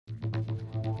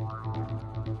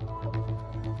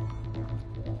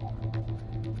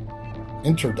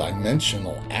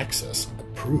Interdimensional access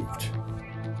approved.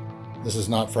 This is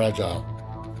not fragile.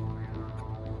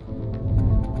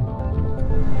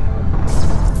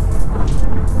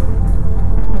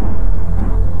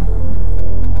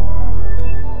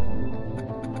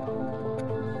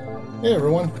 Hey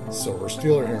everyone, Silver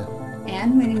Stealer here.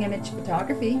 And Winning Image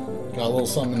Photography. Got a little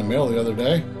something in the mail the other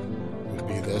day. Would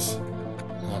be this,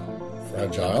 not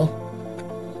fragile.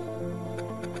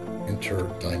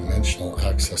 Interdimensional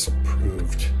access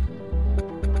approved.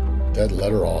 Dead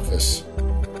letter office.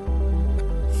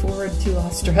 Forward to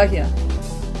Australia.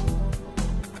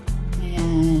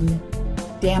 And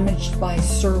damaged by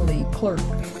surly clerk.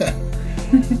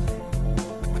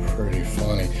 Pretty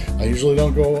funny. I usually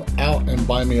don't go out and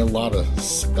buy me a lot of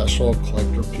special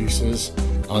collector pieces.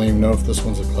 I don't even know if this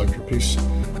one's a collector piece,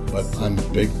 but I'm a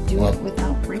big... Do it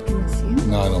without breaking the seal?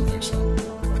 No, I don't think so. You're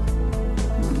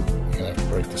gonna have to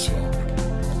break the seal.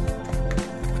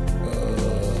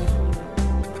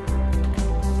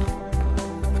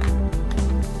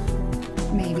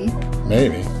 Maybe.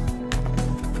 Maybe.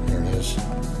 Here it is.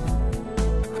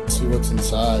 Let's see what's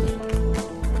inside.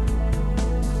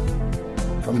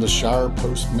 From the Shire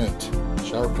Post Mint.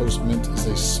 Shire Post Mint is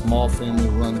a small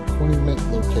family-run coin mint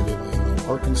located in the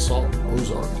Arkansas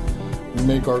Ozark. We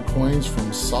make our coins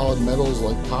from solid metals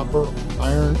like copper,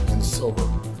 iron, and silver.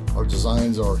 Our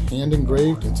designs are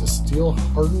hand-engraved into steel,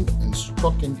 hardened, and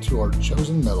struck into our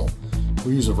chosen metal.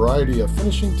 We use a variety of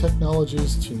finishing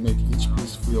technologies to make each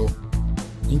piece feel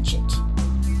ancient.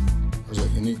 Or is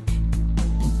that unique?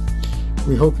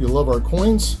 We hope you love our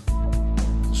coins.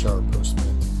 The Shire Post Mint.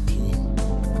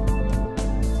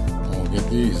 Get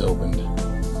these opened.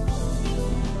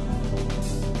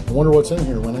 I wonder what's in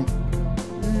here, Winning.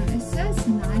 It says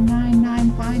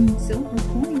 9995 silver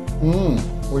coin.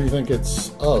 What do you think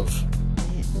it's of?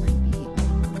 It might be.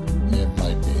 It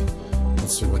might be.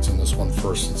 Let's see what's in this one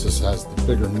first, since this has the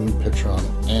bigger moon picture on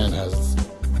it and has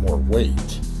more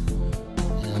weight.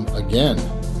 And again,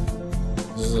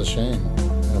 this is a shame. I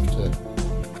have to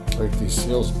break these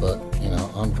seals, but you know,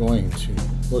 I'm going to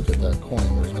look at that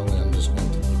coin. There's no way I'm just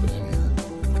going to keep it in here.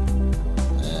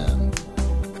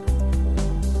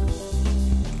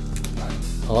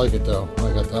 I like it though.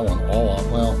 I got that one all off.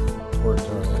 Well, worked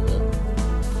there a little bit.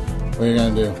 What are you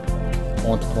gonna do? I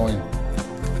want the coin.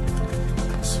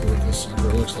 Let's see what this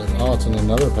sucker looks like. Oh, it's in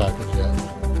another package yet.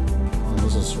 Oh,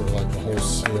 this is sort of like the whole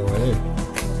COA.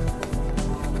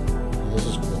 Oh, this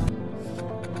is cool.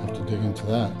 I'll have to dig into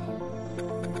that.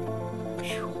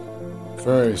 Whew.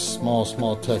 Very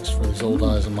small text for these old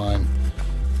eyes of mine.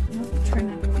 Nope, try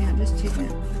not. Yeah, just take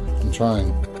that. I'm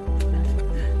trying.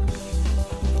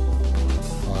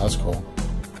 That's cool.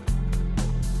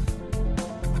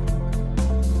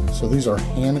 So these are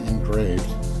hand engraved,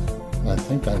 and I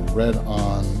think I read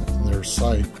on their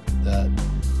site that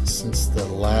since the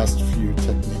last few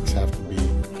techniques have to be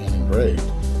hand engraved,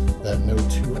 that no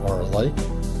two are alike.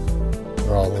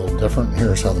 They're all a little different.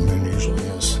 Here's how the moon usually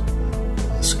is in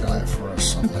the sky for us,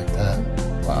 something like that.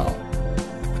 Wow.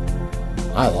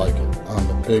 I like it. I'm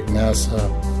a big NASA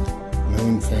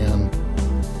moon fan.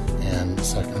 And the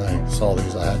second I saw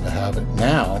these, I had to have it.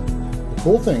 Now, the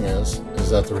cool thing is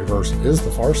that the reverse is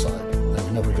the far side that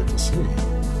we never get to see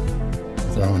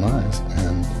with our own eyes.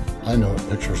 And I know what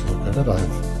pictures look at it. I've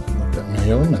looked at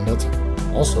many of them, and that's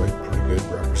also a pretty good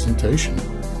representation.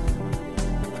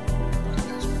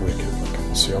 That is wicked looking.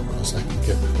 Let's see how close I can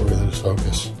get before we lose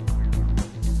focus.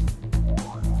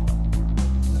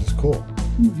 That is cool.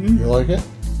 You like it?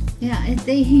 Yeah,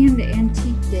 they hand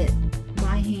antiqued it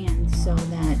by hand so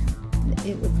that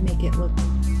it would make it look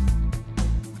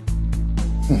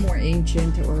more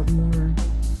ancient or more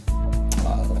I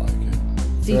like it.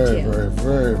 detailed.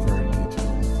 Very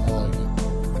detailed. I like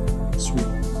it. Sweet.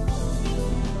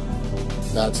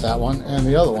 That's that one. And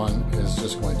the other one is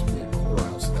just going to be a quarter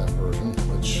ounce of that version,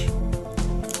 which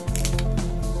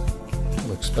I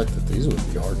would expect that these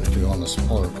would be hard to do on a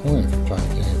smaller coin if you're trying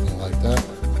to get anything like that.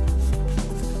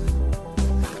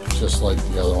 Just like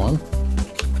the other one.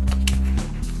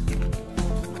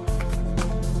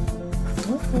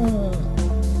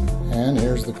 And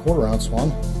here's the quarter ounce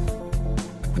one.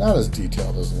 Not as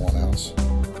detailed as the 1 ounce.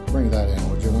 Bring that in,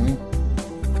 would you, Winnie?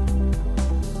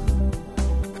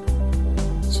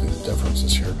 See the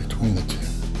differences here between the two.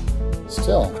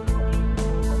 Still,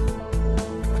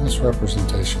 nice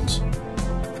representations.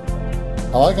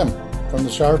 I like them from the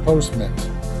Shire Post Mint.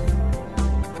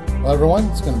 Well, everyone,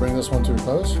 it's going to bring this one to a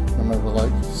close. Remember to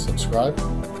like, subscribe,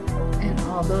 and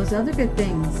all those other good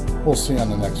things. We'll see you on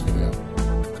the next video.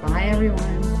 Bye,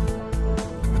 everyone.